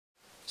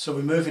So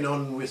we're moving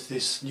on with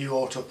this new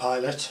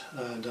Autopilot,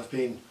 and I've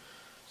been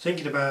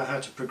thinking about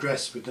how to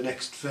progress with the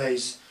next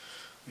phase,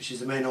 which is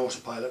the main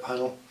Autopilot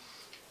panel.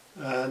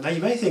 Now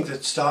you may think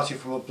that starting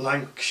from a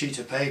blank sheet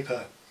of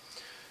paper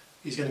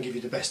is going to give you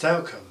the best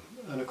outcome,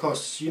 and of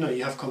course you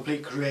have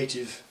complete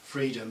creative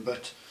freedom,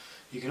 but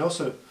you can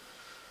also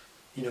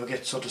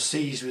get sort of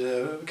seized with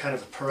a kind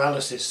of a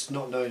paralysis,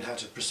 not knowing how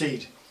to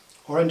proceed,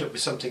 or end up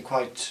with something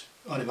quite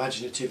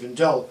unimaginative and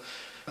dull.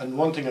 And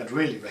one thing I'd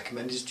really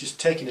recommend is just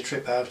taking a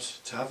trip out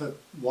to have a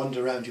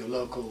wander around your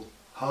local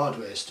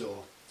hardware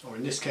store, or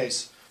in this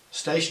case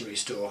stationery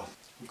store.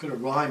 We've got a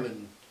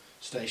Ryman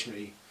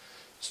stationery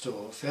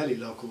store fairly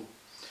local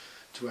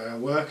to where I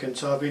work, and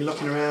so I've been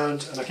looking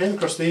around and I came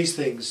across these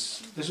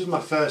things. This was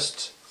my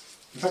first,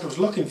 in fact I was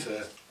looking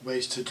for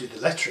ways to do the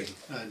lettering,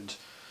 and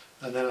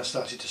then I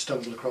started to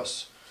stumble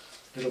across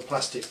little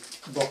plastic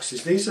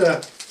boxes. These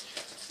are,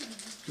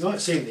 you might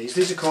have seen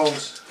these are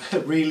called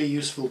really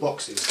useful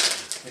boxes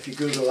if you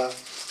Google that,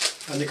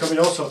 and they come in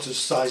all sorts of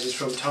sizes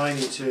from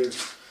tiny to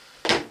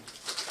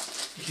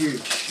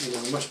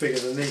huge, much bigger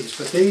than these,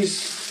 but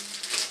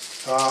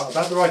these are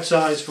about the right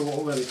size for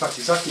what, well in fact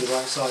exactly the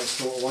right size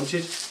for what I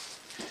wanted.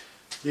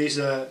 These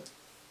are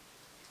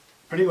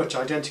pretty much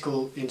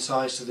identical in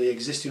size to the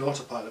existing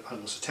Autopilot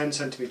panel, so 10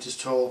 centimeters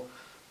tall,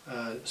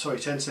 10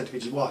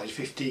 centimeters wide,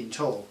 15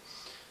 tall,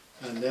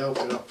 and they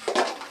open up.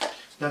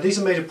 Now these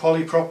are made of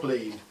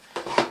polypropylene,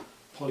 I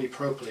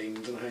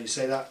don't know how you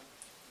say that,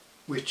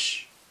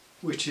 which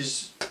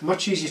is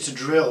much easier to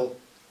drill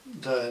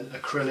than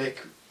acrylic,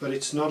 but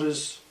it's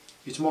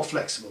more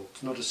flexible,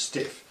 it's not as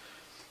stiff.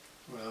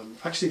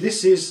 Actually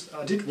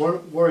I did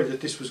worry that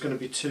this was going to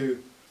be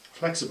too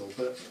flexible,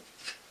 but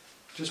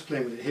just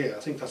playing with it here, I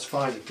think that's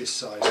fine at this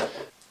size.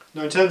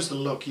 Now in terms of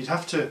the look, you'd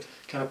have to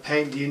kind of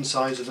paint the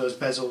insides of those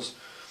bezels,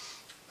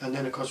 and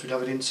then of course we'd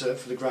have an insert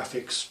for the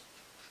graphics,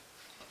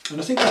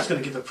 and I think that's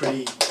going to give a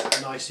pretty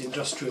nice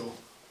industrial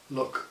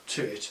look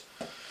to it.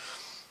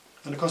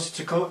 And of course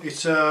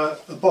it's a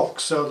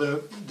box, so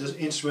the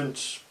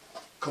instrument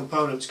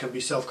components can be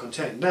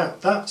self-contained. Now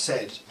that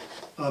said,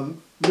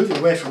 I'm moving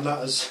away from that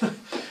as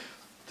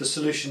the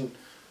solution,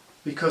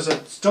 because I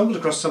stumbled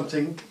across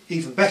something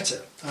even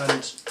better,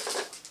 and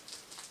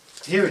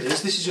here it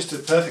is. This is just a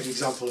perfect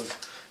example of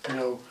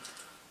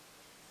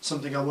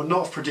something I would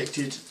not have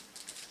predicted,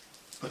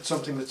 but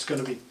something that's going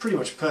to be pretty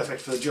much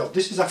perfect for the job.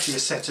 This is actually a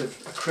set of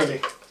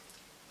acrylic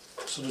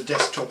sort of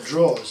desktop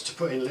drawers to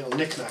put in little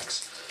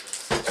knickknacks,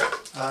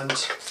 and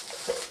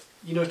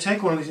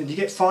take one of these and you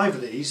get 5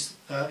 of these.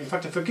 In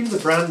fact, if I give the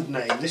brand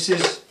name,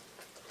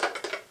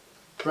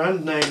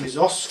 brand name is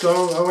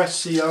Osco,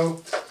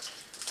 O-S-C-O,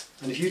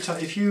 and if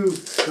you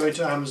go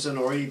into Amazon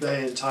or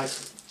eBay and type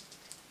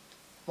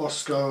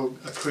Osco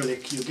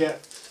acrylic, you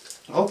get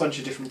a whole bunch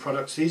of different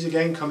products. These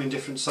again come in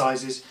different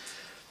sizes.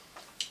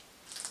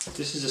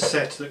 This is a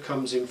set that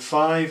comes in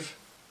 5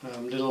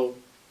 little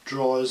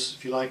drawers,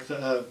 if you like,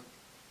 that are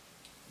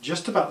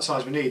just about the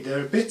size we need.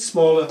 They're a bit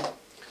smaller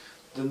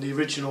than the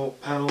original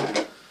panel,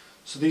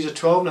 so these are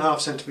 12.5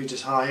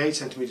 centimeters high, 8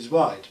 centimeters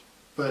wide,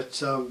 but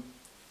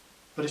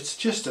it's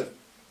just a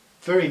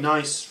very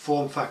nice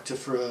form factor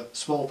for a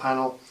small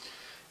panel.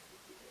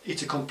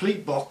 It's a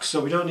complete box, so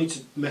we don't need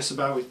to mess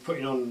about with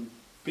putting on,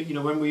 but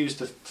when we used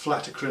the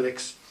flat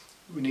acrylics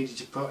we needed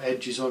to put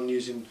edges on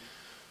using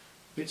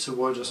bits of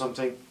wood or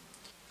something,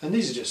 and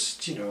these are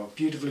just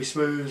beautifully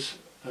smooth,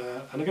 and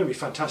they're going to be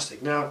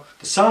fantastic. Now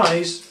the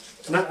size,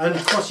 and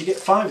of course you get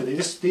 5 of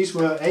these. These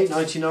were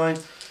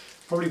 $8.99,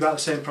 probably about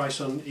the same price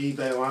on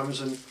eBay or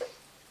Amazon,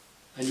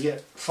 and you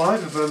get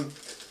 5 of them,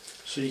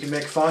 so you can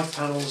make 5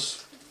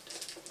 panels.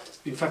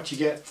 In fact you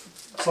get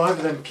 5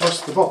 of them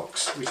plus the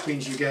box, which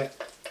means you can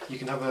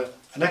have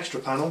an extra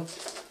panel,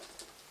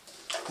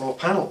 or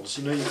panels.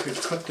 You could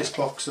cut this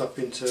box up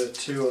into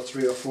 2 or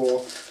 3 or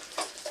 4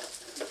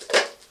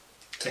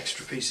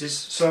 extra pieces,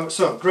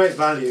 so great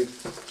value.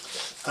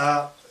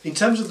 In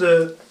terms of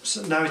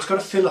now it's got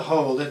to fill a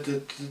hole.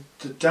 The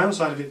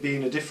downside of it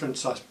being a different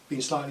size,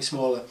 being slightly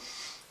smaller,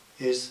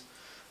 is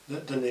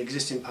than the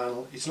existing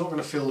panel, it's not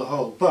going to fill the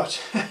hole, but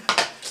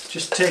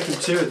just taking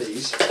 2 of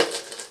these,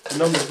 the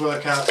numbers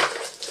work out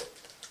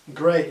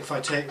great. If I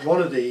take 1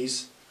 of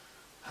these,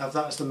 have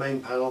that as the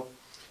main panel,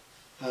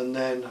 and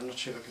then, I'm not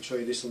sure if I can show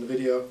you this on the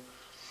video,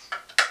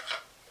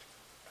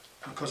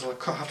 because I'll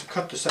have to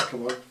cut the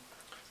second one,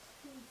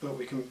 but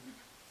we can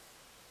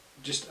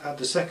just add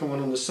the second one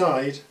on the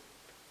side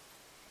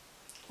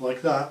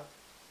like that,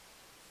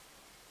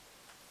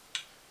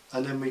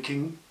 and then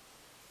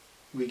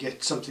we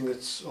get something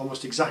that's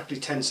almost exactly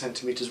 10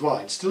 centimeters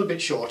wide. Still a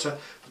bit shorter,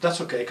 but that's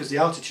okay, because the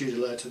altitude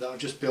alerter that I've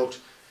just built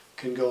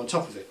can go on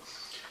top of it.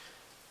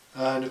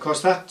 And of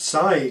course that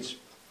side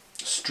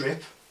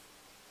strip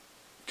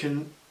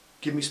can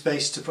give me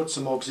space to put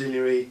some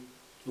auxiliary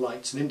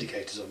lights and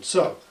indicators on.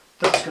 So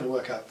that's going to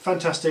work out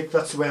fantastic.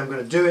 That's the way I'm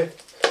going to do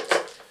it.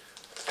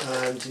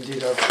 And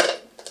indeed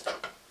I've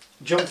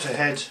jumped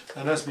ahead,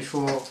 and as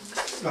before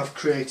I've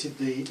created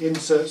the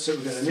inserts that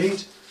we're going to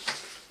need.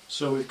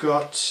 So we've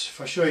got,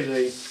 if I show you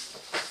the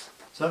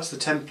So that's the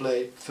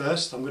template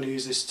first. I'm going to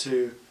use this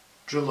to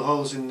drill the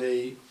holes in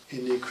the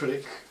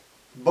acrylic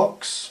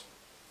box.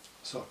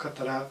 So I'll cut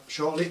that out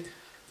shortly.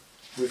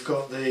 We've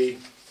got the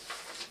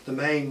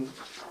main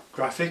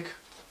graphic,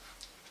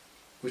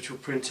 which will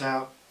print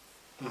out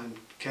and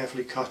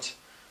carefully cut,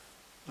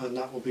 and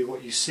that will be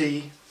what you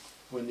see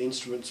when the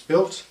instrument's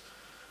built.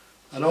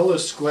 And all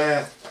those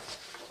square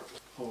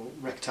or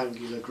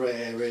rectangular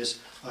grey areas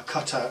are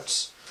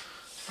cutouts,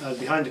 and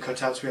behind the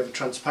cutouts we have a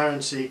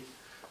transparency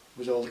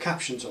with all the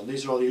captions on.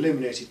 These are all the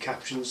illuminated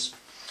captions,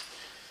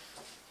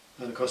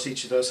 and of course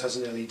each of those has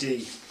an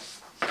LED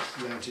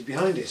mounted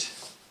behind it.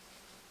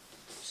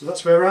 So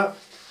that's where we're at.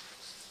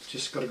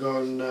 Just got to go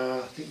and I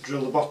think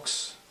drill the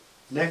box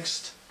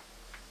next,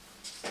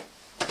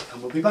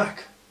 and we'll be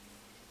back.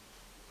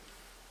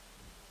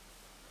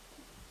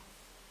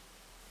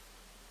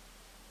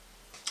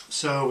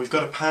 So we've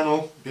got a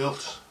panel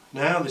built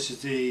now. This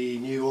is the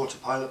new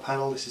Autopilot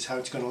panel. This is how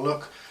it's going to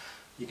look.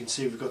 You can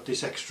see we've got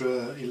this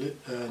extra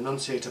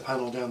annunciator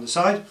panel down the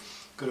side.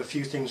 Got a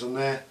few things on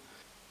there.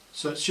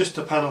 So it's just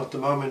a panel at the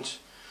moment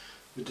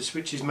with the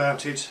switches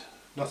mounted.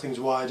 Nothing's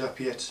wired up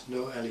yet,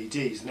 no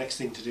LEDs. The next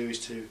thing to do is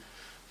to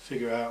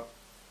figure out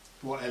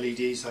what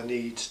LEDs I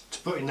need to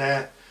put in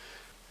there.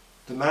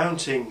 The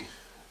mounting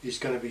is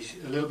going to be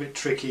a little bit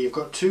tricky. You've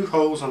got two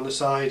holes on the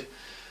side.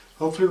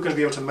 Hopefully we're going to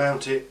be able to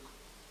mount it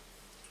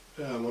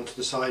onto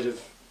the side of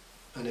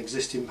an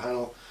existing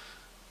panel.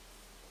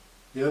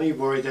 The only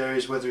worry there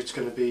is whether it's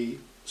going to be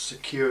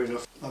secure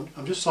enough.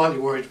 I'm just slightly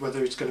worried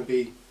whether it's going to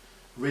be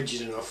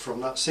rigid enough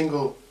from that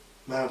single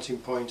mounting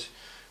point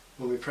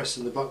when we press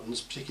in the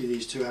buttons, particularly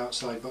these two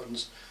outside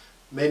buttons.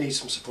 May need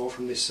some support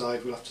from this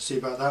side, we'll have to see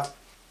about that.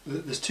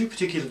 There's two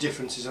particular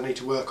differences I need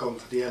to work on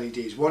for the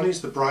LEDs. One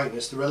is the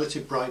brightness. The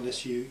relative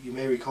brightness, you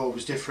may recall,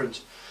 was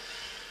different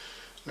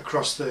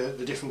across the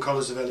different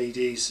colours of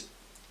LEDs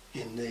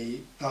in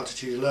the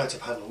altitude alerter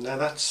panel. Now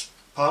that's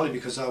partly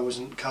because I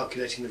wasn't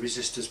calculating the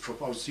resistors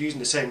properly. I was using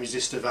the same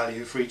resistor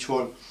value for each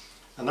one,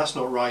 and that's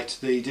not right.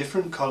 The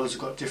different colours have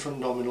got different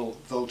nominal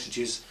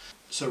voltages,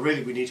 so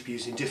really we need to be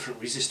using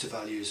different resistor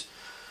values.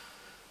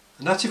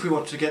 And that's if we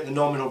want to get the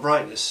nominal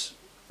brightness.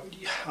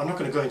 I'm not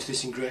going to go into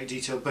this in great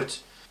detail,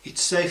 but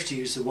it's safe to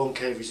use the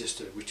 1K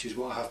resistor, which is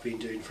what I have been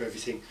doing for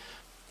everything.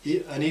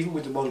 And even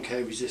with the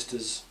 1K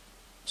resistors,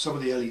 some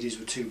of the LEDs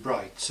were too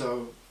bright,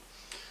 so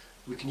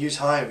we can use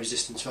higher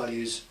resistance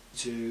values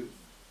to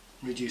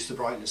reduce the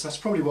brightness. That's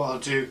probably what I'll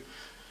do.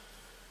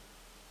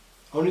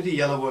 Only the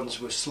yellow ones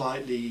were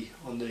slightly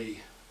on the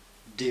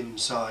dim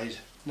side.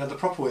 Now the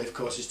proper way, of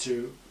course, is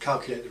to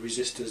calculate the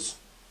resistors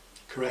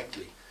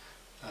correctly,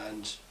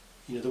 and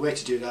the way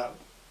to do that,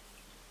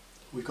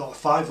 we've got a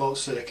 5 volt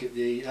circuit.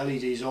 The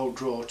LEDs all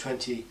draw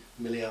 20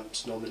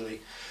 milliamps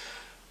nominally,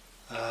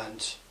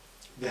 and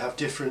they have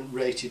different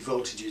rated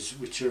voltages,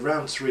 which are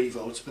around 3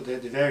 volts, but they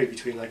vary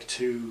between like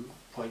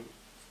 2.5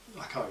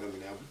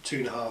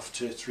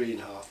 to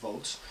 3.5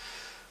 volts.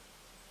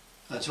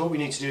 And so what we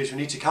need to do is we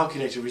need to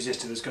calculate a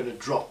resistor that's going to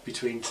drop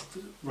between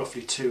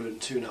roughly 2 and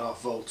 2.5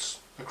 volts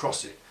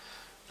across it.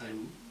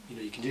 And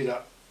you can do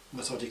that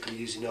methodically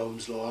using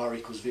Ohm's law, R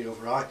equals V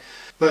over I.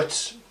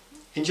 But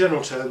in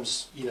general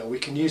terms, we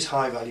can use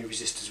high value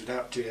resistors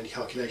without doing any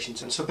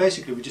calculations. And so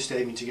basically we're just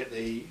aiming to get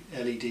the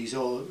LEDs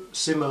all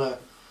similar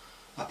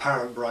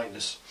apparent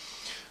brightness.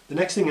 The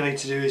next thing I need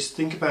to do is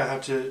think about how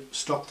to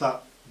stop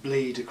that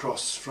bleed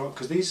across from,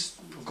 because these,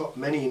 I've got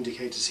many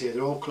indicators here,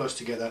 they're all close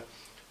together.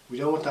 We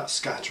don't want that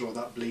scatter or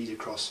that bleed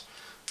across,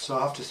 so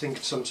I have to think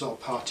of some sort of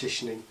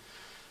partitioning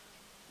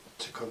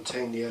to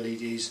contain the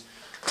LEDs.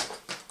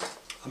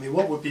 I mean,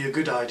 what would be a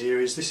good idea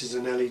is, this is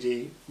an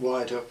LED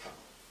wired up,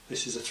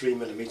 this is a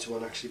 3mm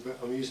one actually, but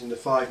I'm using the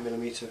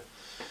 5mm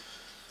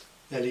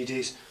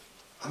LEDs.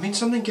 I mean,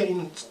 something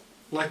getting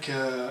like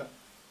a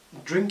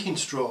drinking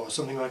straw or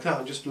something like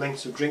that, just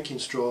lengths of drinking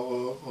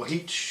straw or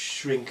heat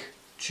shrink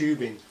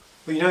tubing.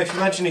 But if you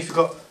imagine if you've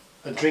got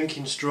a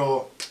drinking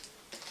straw,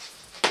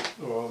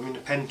 or a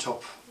pen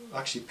top,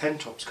 actually pen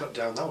tops cut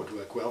down, that would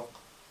work well,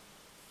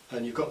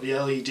 and you've got the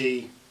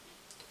LED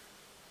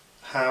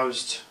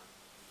housed,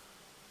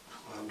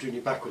 well, I'm doing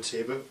it backwards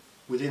here, but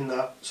within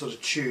that sort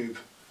of tube,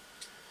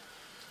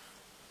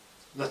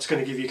 that's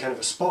going to give you kind of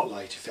a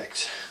spotlight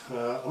effect.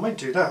 I might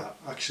do that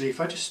actually,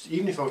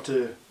 even if I were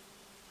to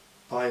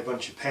buy a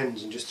bunch of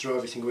pens and just throw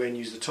everything away and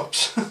use the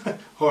tops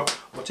or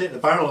take the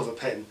barrel of a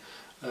pen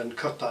and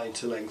cut that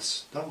into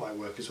lengths, that might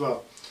work as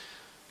well.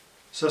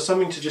 So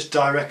something to just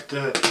direct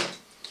the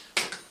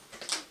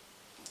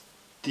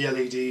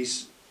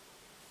LEDs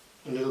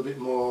a little bit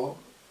more,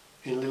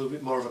 in a little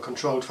bit more of a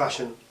controlled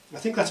fashion. I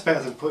think that's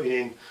better than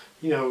putting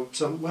in,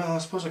 some, well, I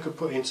suppose I could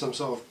put in some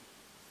sort of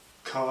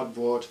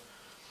cardboard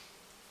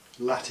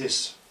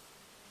lattice.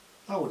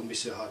 That wouldn't be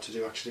so hard to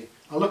do actually.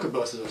 I'll look at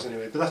both of those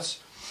anyway, but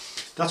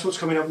that's what's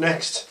coming up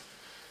next.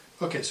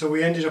 Okay, so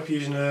we ended up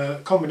using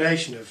a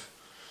combination of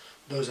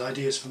those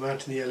ideas for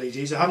mounting the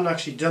LEDs. I haven't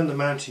actually done the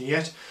mounting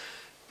yet,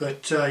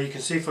 but you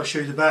can see if I show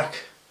you the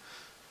back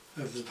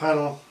of the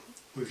panel,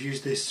 we have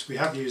used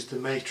the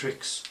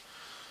matrix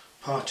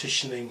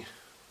partitioning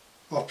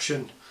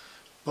option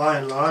by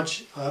and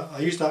large. I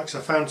used that because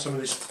I found some of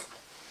this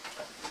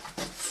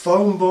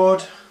foam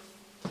board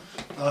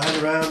I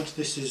had around.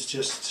 This is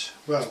just,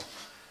 well,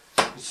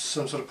 it's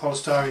some sort of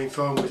polystyrene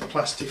foam with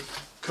plastic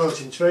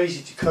coating. It's very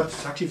easy to cut,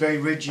 it's actually very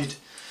rigid,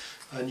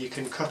 and you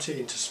can cut it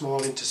into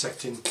small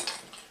intersecting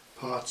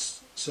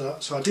parts. So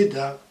I did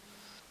that,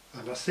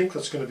 and I think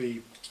that's going to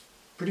be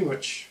pretty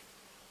much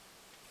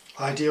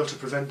ideal to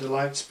prevent the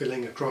light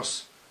spilling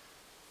across.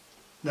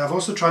 Now I've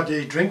also tried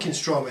the drinking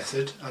straw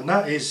method, and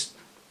that is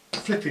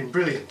flipping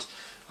brilliant.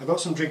 I've got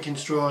some drinking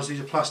straws.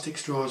 These are plastic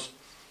straws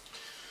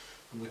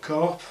from the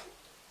Co-op,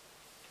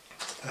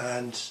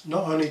 and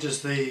not only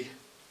does the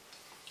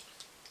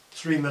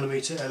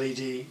 3mm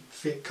LED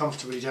fit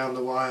comfortably down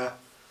the wire,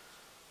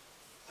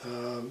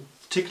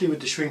 particularly with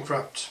the shrink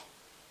wrapped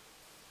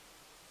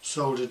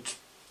soldered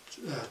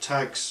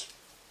tags,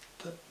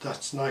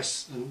 that's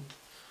nice, and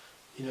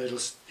you know,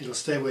 it'll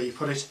stay where you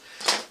put it.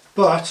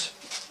 But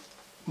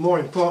more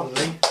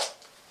importantly,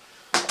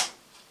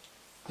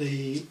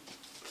 the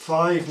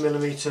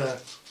 5mm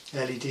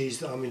LEDs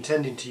that I'm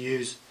intending to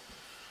use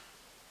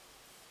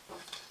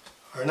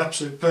are an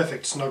absolute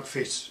perfect snug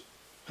fit.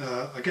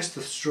 I guess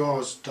the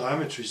straw's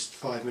diameter is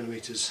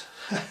 5mm,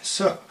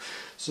 so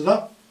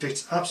that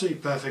fits absolutely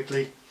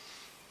perfectly,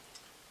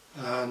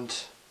 and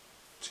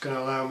it's going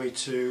to allow me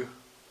to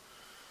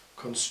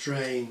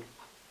constrain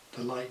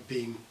the light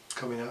beam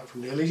coming out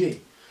from the LED.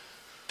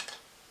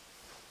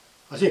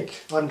 I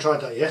think. I haven't tried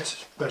that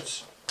yet,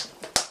 but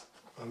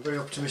I'm very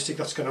optimistic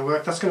that's going to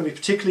work. That's going to be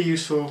particularly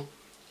useful.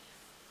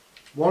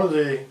 One of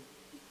the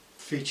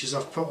features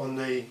I've put on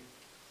the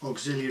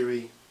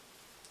auxiliary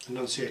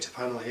annunciator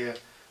panel here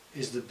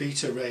is the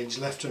beta range,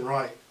 left and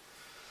right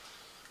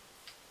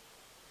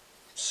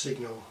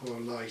signal or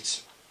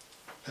light,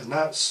 and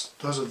those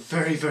are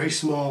very, very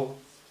small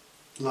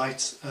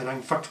lights. And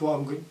in fact, what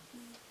I'm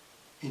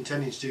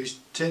intending to do is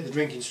take the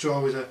drinking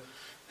straw with a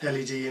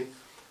LED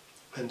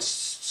and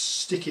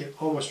stick it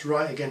almost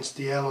right against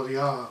the L or the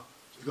R.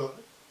 We've got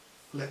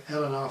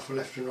L and R for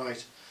left and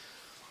right,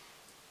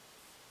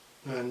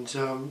 and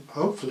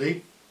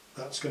hopefully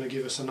that's going to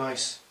give us a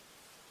nice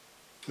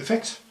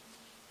effect.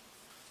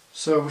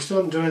 So we still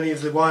haven't done any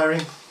of the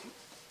wiring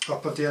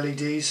up of the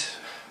LEDs,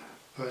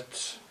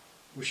 but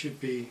we should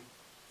be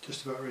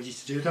just about ready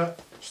to do that.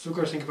 Still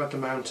got to think about the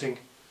mounting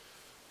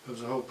of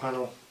the whole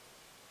panel.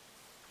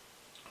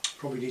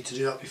 Probably need to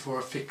do that before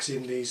I fix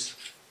in these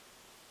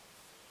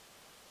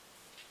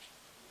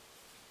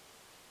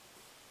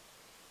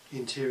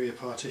interior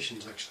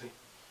partitions actually.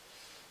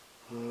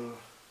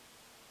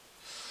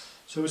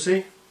 So we'll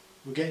see,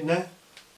 we're getting there.